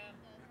going,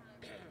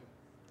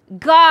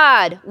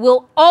 God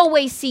will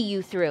always see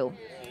you through.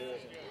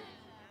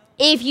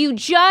 If you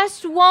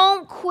just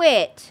won't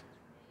quit,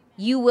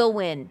 you will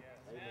win.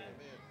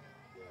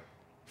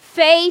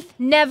 Faith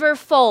never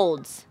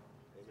folds.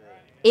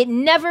 It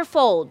never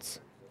folds.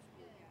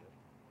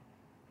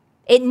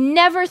 It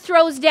never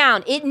throws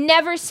down. It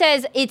never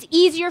says, it's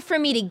easier for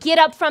me to get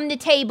up from the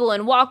table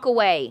and walk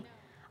away.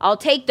 I'll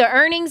take the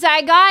earnings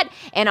I got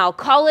and I'll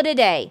call it a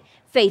day.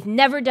 Faith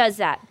never does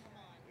that.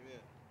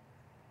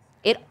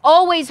 It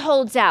always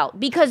holds out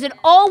because it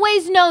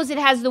always knows it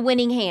has the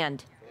winning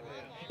hand.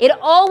 It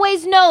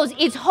always knows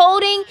it's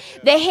holding,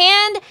 the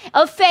hand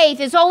of faith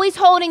is always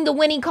holding the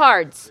winning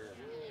cards.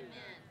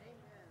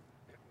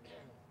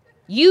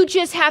 You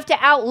just have to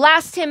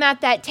outlast him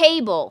at that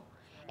table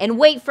and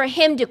wait for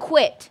him to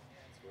quit.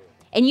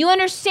 And you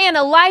understand,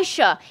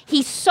 Elisha,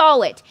 he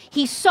saw it.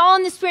 He saw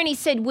in the spirit and he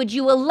said, would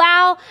you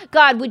allow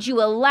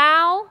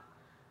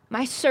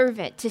my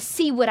servant to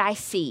see what I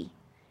see?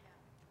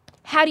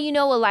 How do you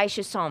know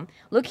Elisha saw him?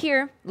 Look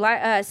here, 2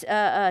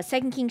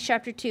 Kings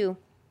chapter 2,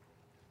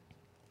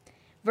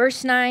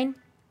 verse 9.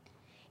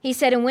 He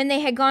said, and when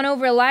they had gone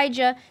over,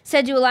 Elijah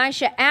said to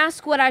Elisha,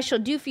 ask what I shall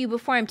do for you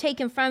before I am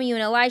taken from you.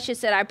 And Elisha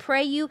said, I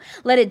pray you,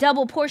 let a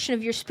double portion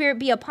of your spirit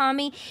be upon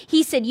me.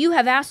 He said, you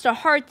have asked a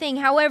hard thing.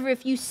 However,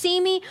 if you see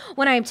me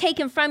when I am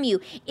taken from you,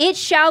 it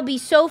shall be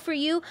so for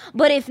you.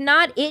 But if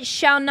not, it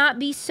shall not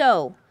be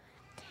so.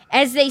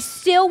 As they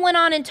still went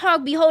on and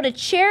talked, behold, a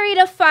chariot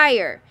of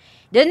fire.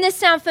 Doesn't this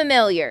sound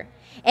familiar?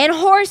 And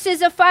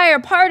horses of fire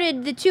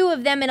parted the two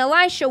of them, and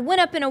Elisha went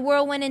up in a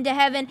whirlwind into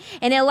heaven,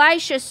 and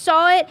Elisha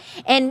saw it,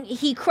 and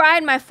he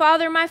cried, my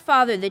father,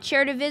 the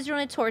chariot of Israel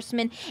and its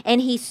horsemen,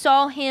 and he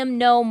saw him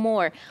no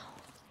more.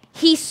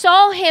 He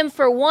saw him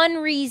for one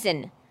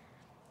reason,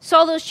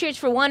 saw those chariots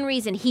for one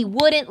reason. He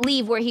wouldn't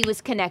leave where he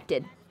was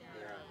connected.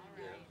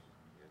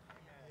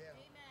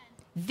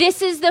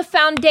 This is the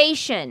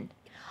foundation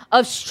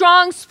of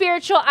strong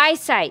spiritual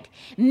eyesight,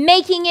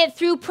 making it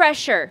through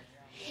pressure.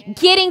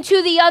 Getting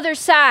to the other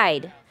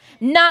side,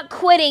 not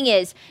quitting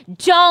is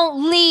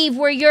don't leave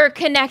where you're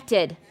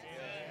connected.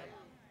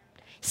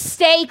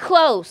 Stay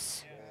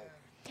close.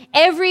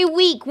 Every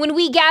week when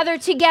we gather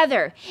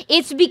together,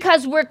 it's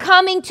because we're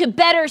coming to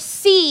better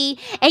see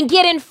and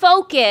get in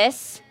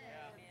focus.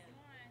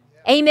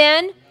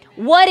 Amen.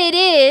 What it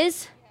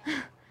is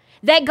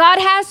that God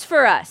has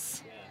for us.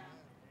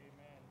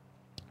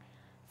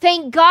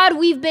 Thank God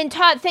we've been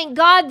taught. Thank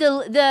God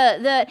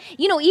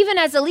even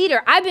as a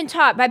leader, I've been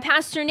taught by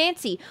Pastor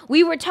Nancy.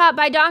 We were taught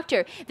by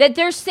Doctor that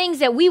there's things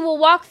that we will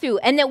walk through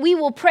and that we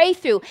will pray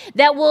through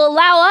that will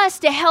allow us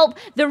to help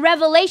the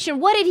revelation.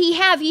 What did he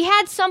have? He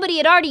had somebody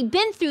had already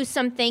been through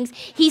some things.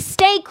 He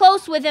stayed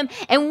close with him.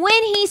 And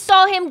when he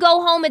saw him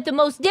go home at the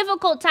most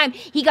difficult time,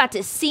 he got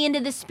to see into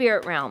the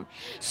spirit realm.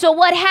 So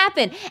what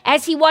happened?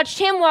 As he watched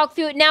him walk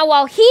through it, now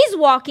while he's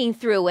walking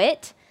through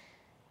it,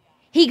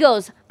 he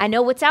goes, I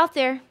know what's out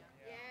there.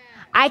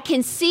 I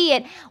can see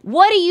it.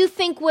 What do you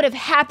think would have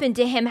happened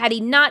to him had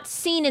he not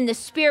seen in the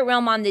spirit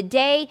realm on the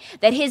day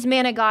that his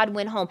man of God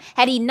went home?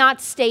 Had he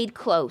not stayed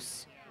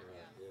close?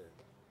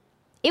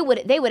 They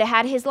would have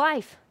had his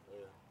life.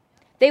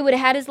 They would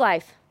have had his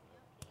life.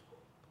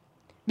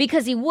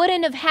 Because he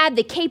wouldn't have had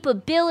the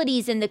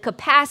capabilities and the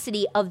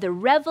capacity of the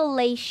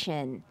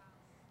revelation.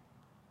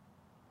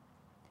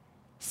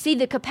 See,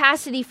 the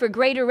capacity for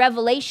greater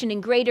revelation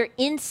and greater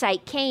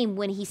insight came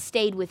when he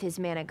stayed with his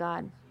man of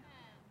God.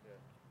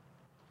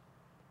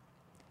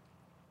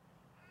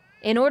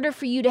 In order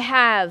for you to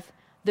have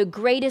the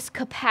greatest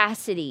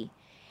capacity,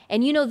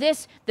 and you know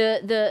this,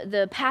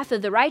 the path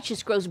of the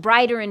righteous grows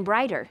brighter and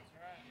brighter.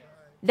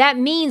 That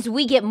means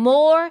we get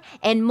more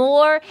and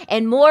more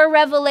and more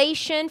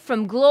revelation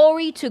from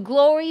glory to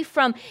glory,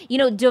 from,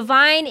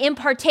 divine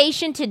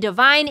impartation to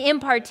divine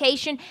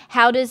impartation.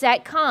 How does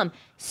that come?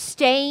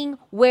 Staying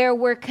where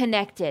we're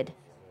connected.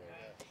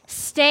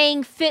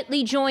 Staying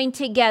fitly joined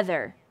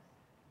together.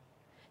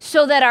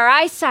 So that our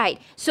eyesight,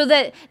 so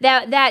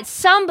that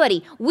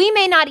somebody, you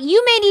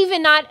may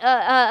even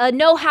not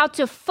know how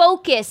to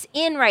focus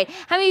in right.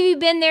 How many of you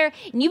been there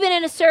and you've been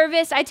in a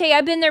service? I tell you,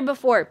 I've been there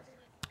before.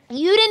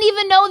 You didn't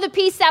even know the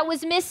piece that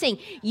was missing.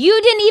 You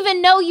didn't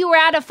even know you were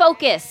out of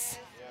focus.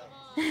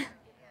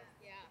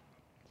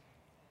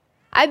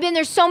 I've been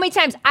there so many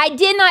times. I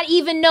did not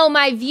even know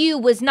my view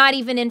was not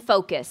even in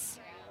focus.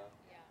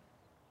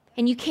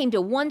 And you came to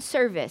one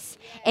service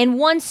and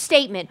one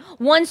statement,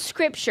 one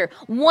scripture,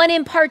 one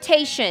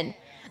impartation.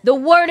 The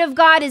word of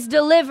God is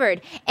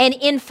delivered and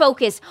in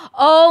focus.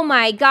 Oh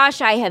my gosh,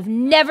 I have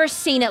never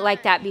seen it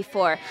like that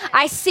before.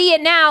 I see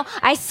it now.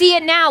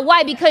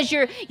 Why? Because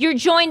you're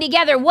joined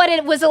together.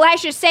 What was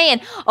Elisha saying?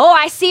 Oh,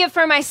 I see it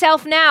for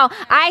myself now.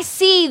 I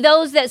see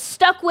those that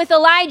stuck with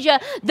Elijah,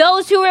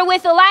 those who were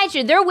with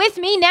Elijah. They're with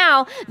me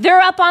now.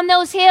 They're up on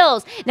those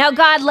hills. Now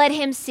God let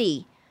him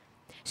see.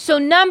 So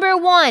number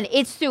one,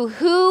 it's through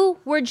who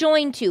we're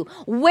joined to.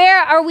 Where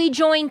are we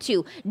joined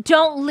to?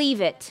 Don't leave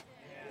it.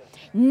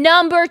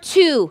 Number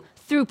two,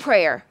 through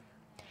prayer.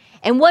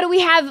 And what do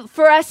we have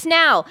for us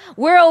now?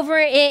 We're over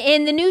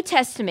in the New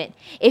Testament,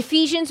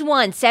 Ephesians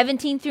 1,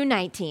 17 through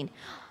 19.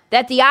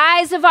 That the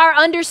eyes of our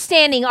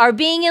understanding are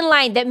being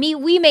enlightened, that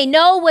we may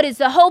know what is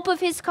the hope of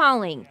his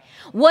calling.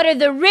 What are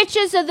the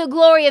riches of the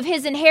glory of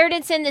his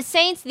inheritance in the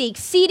saints, the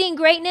exceeding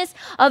greatness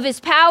of his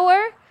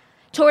power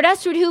toward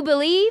us who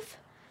believe?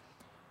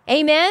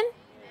 Amen.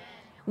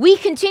 We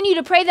continue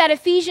to pray that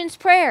Ephesians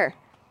prayer.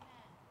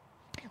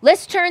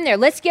 Let's turn there.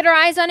 Let's get our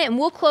eyes on it, and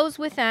we'll close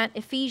with that,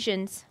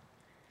 Ephesians.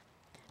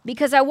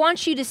 Because I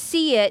want you to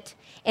see it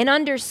and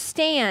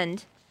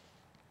understand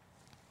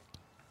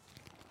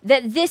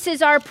that this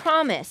is our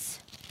promise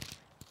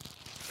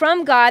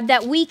from God,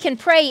 that we can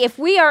pray if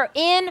we are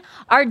in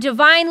our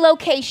divine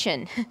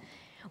location.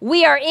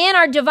 We are in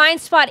our divine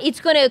spot. It's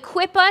going to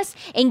equip us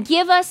and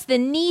give us the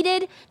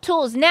needed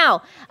tools.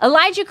 Now,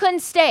 Elijah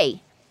couldn't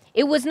stay.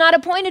 It was not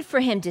appointed for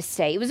him to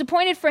stay. It was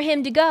appointed for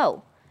him to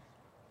go.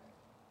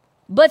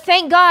 But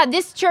thank God,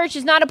 this church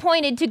is not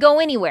appointed to go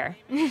anywhere.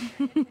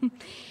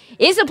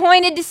 It's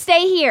appointed to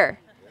stay here.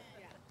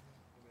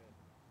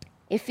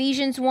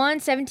 Ephesians 1,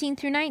 17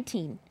 through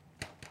 19.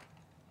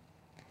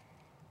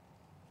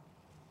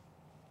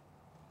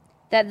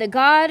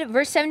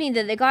 Verse 17,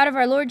 that the God of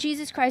our Lord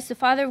Jesus Christ, the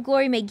Father of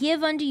glory, may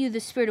give unto you the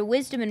spirit of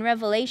wisdom and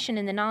revelation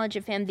and the knowledge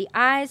of him, the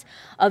eyes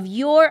of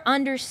your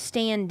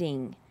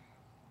understanding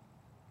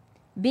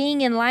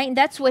being enlightened.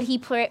 That's what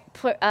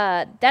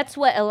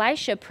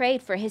Elisha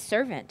prayed for his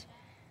servant.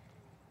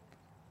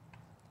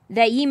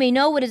 That ye may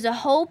know what is the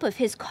hope of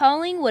his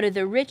calling, what are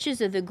the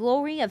riches of the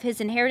glory of his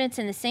inheritance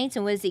in the saints,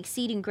 and what is the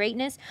exceeding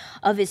greatness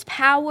of his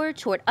power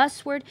toward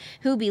usward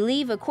who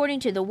believe, according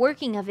to the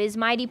working of his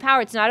mighty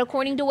power. It's not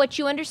according to what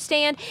you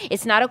understand.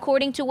 It's not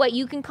according to what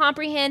you can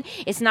comprehend.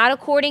 It's not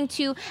according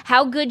to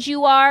how good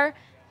you are,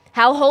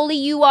 how holy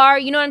you are.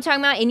 You know what I'm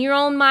talking about? In your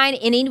own mind,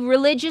 in a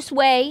religious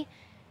way.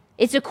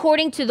 It's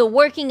according to the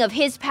working of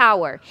his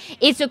power.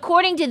 It's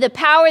according to the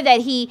power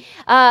that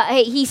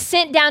he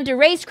sent down to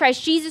raise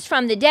Christ Jesus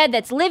from the dead,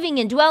 that's living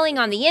and dwelling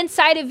on the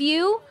inside of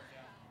you.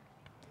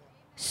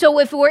 So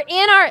if we're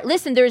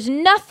listen, there's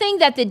nothing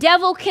that the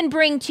devil can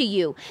bring to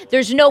you.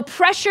 There's no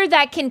pressure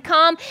that can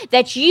come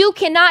that you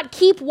cannot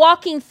keep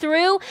walking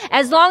through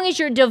as long as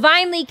you're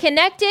divinely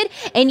connected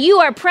and you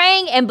are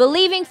praying and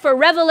believing for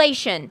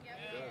revelation.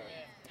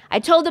 I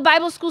told the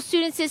Bible school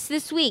students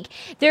this week,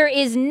 there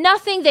is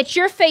nothing that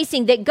you're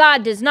facing that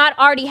God does not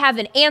already have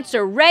an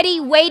answer ready,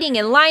 waiting,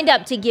 and lined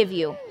up to give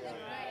you.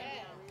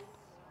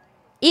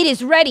 It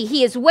is ready.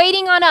 He is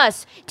waiting on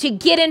us to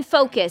get in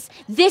focus.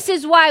 This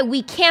is why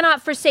we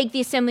cannot forsake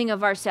the assembling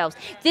of ourselves.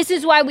 This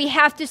is why we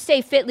have to stay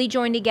fitly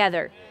joined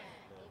together.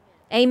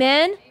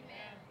 Amen?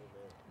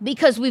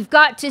 Because we've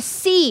got to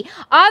see.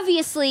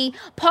 Obviously,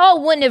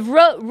 Paul wouldn't have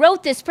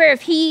wrote this prayer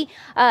if he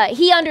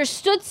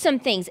understood some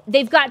things.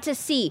 They've got to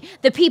see.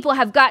 The people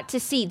have got to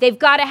see. They've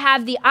got to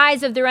have the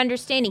eyes of their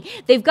understanding.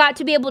 They've got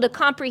to be able to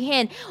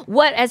comprehend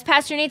what, as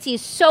Pastor Nancy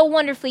has so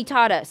wonderfully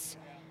taught us,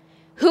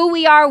 who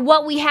we are,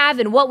 what we have,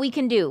 and what we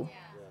can do.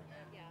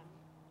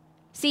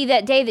 See,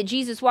 that day that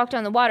Jesus walked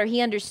on the water,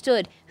 he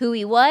understood who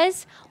he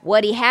was,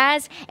 what he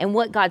has, and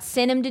what God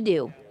sent him to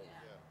do.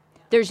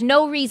 There's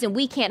no reason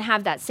we can't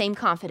have that same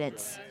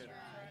confidence.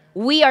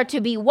 We are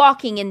to be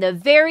walking in the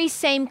very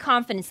same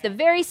confidence, the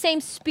very same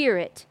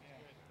spirit.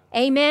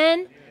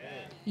 Amen?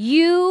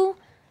 You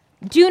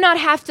do not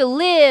have to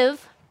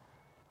live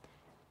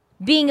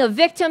being a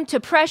victim to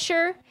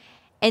pressure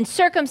and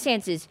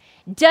circumstances.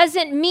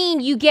 Doesn't mean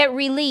you get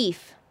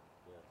relief.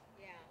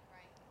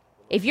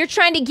 If you're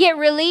trying to get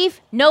relief,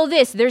 know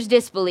this, there's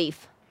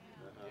disbelief.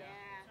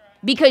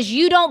 Because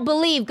you don't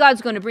believe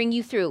God's going to bring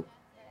you through.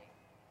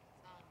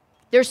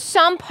 There's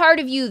some part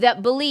of you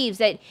that believes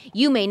that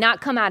you may not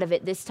come out of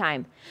it this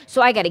time.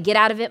 So I got to get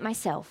out of it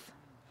myself.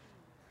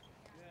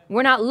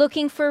 We're not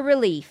looking for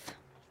relief.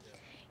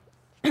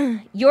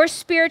 Your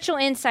spiritual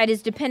insight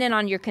is dependent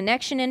on your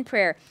connection in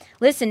prayer.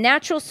 Listen,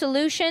 natural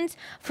solutions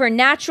for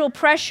natural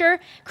pressure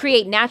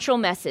create natural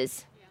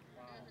messes.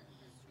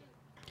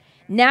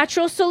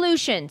 Natural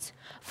solutions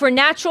for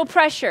natural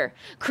pressure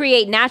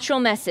create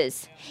natural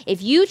messes.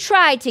 If you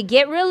try to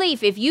get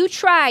relief, if you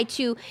try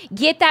to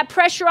get that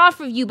pressure off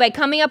of you by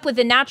coming up with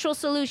a natural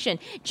solution,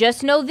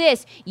 just know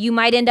this, you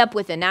might end up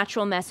with a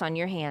natural mess on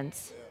your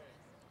hands.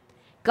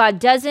 God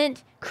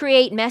doesn't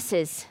create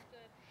messes.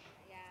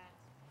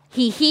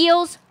 He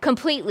heals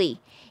completely.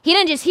 He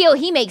doesn't just heal,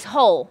 he makes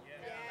whole.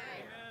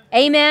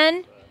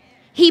 Amen.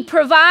 He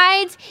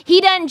provides.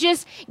 He doesn't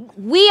just,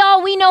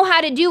 all we know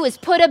how to do is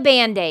put a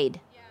Band-Aid.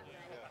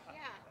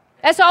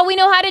 That's all we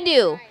know how to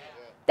do.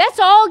 That's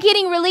all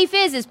getting relief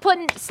is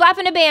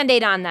slapping a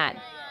Band-Aid on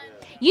that.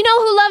 You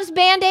know who loves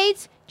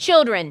Band-Aids?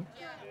 Children.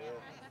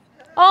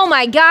 Oh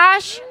my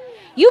gosh.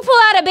 You pull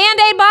out a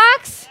Band-Aid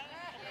box,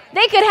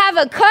 they could have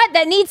a cut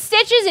that needs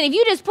stitches, and if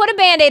you just put a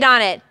Band-Aid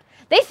on it,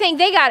 they think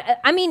they got,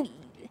 I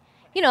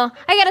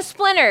got a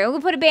splinter,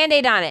 we'll put a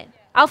Band-Aid on it.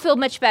 I'll feel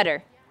much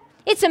better.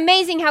 It's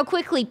amazing how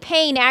quickly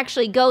pain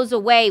actually goes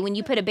away when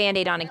you put a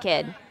Band-Aid on a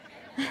kid.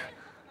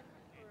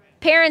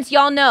 Parents,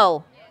 y'all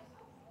know.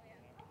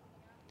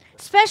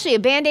 Especially a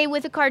Band-Aid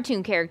with a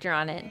cartoon character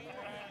on it.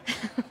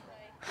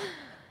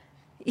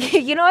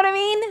 You know what I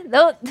mean?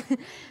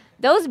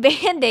 Those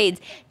Band-Aids.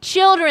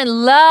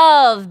 Children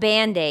love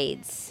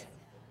Band-Aids.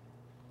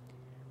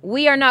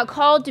 We are not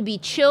called to be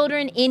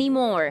children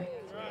anymore.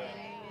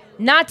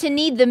 Not to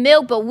need the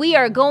milk, but we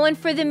are going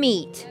for the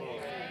meat.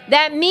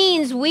 That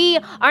means we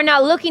are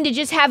not looking to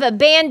just have a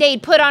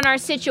Band-Aid put on our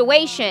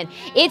situation.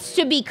 It's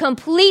to be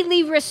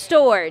completely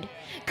restored,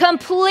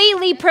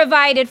 completely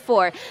provided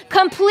for,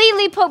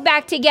 completely put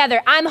back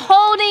together. I'm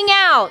holding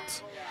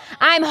out.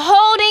 I'm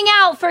holding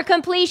out for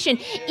completion,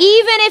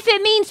 even if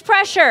it means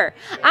pressure.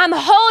 I'm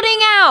holding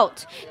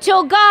out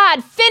till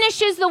God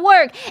finishes the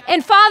work.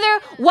 And Father,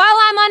 while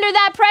I'm under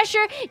that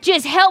pressure,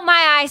 just help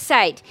my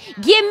eyesight.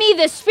 Give me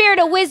the spirit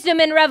of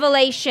wisdom and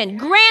revelation.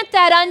 Grant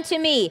that unto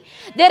me,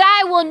 that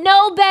I will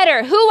know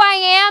better who I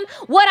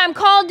am, what I'm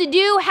called to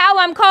do, how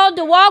I'm called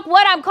to walk,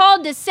 what I'm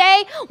called to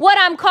say, what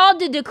I'm called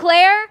to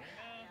declare,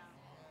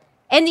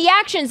 and the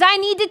actions I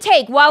need to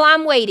take while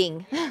I'm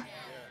waiting.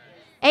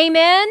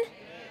 Amen.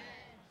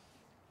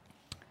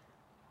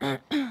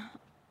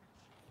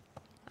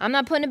 I'm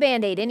not putting a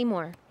Band-Aid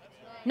anymore.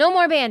 No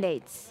more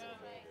Band-Aids.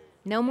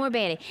 No more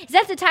Band-Aids. Is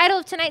that the title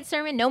of tonight's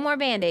sermon? No more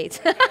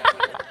Band-Aids.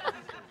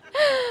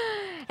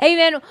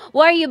 Amen.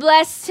 Well, are you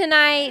blessed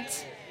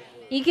tonight?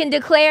 You can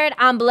declare it.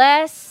 I'm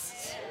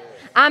blessed.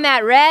 I'm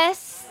at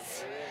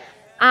rest.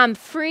 I'm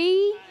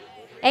free.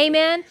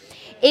 Amen.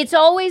 It's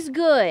always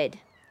good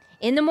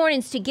in the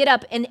mornings to get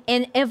up and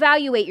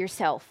evaluate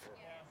yourself.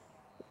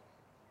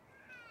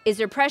 Is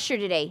there pressure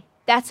today?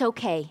 That's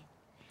okay.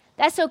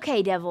 That's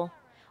okay, devil.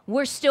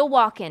 We're still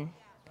walking.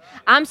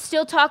 I'm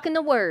still talking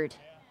the word.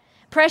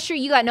 Pressure,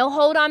 you got no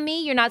hold on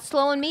me. You're not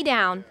slowing me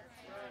down.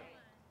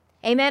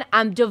 Amen.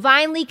 I'm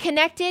divinely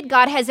connected.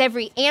 God has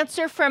every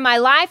answer for my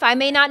life. I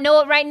may not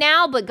know it right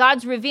now, but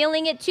God's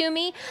revealing it to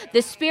me.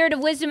 The spirit of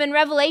wisdom and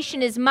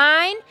revelation is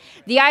mine.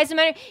 The eyes of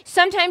my...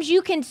 Sometimes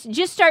you can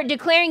just start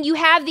declaring you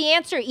have the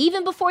answer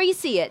even before you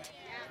see it.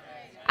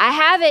 I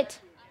have it.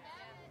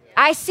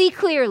 I see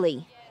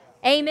clearly.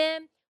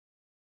 Amen.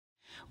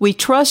 We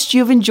trust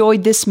you've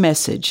enjoyed this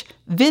message.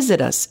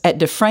 Visit us at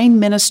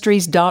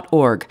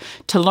DufresneMinistries.org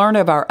to learn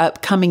of our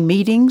upcoming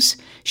meetings,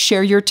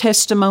 share your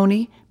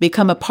testimony,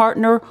 become a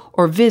partner,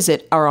 or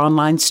visit our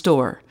online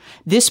store.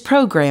 This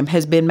program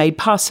has been made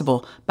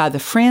possible by the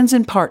friends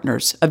and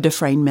partners of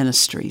Dufresne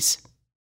Ministries.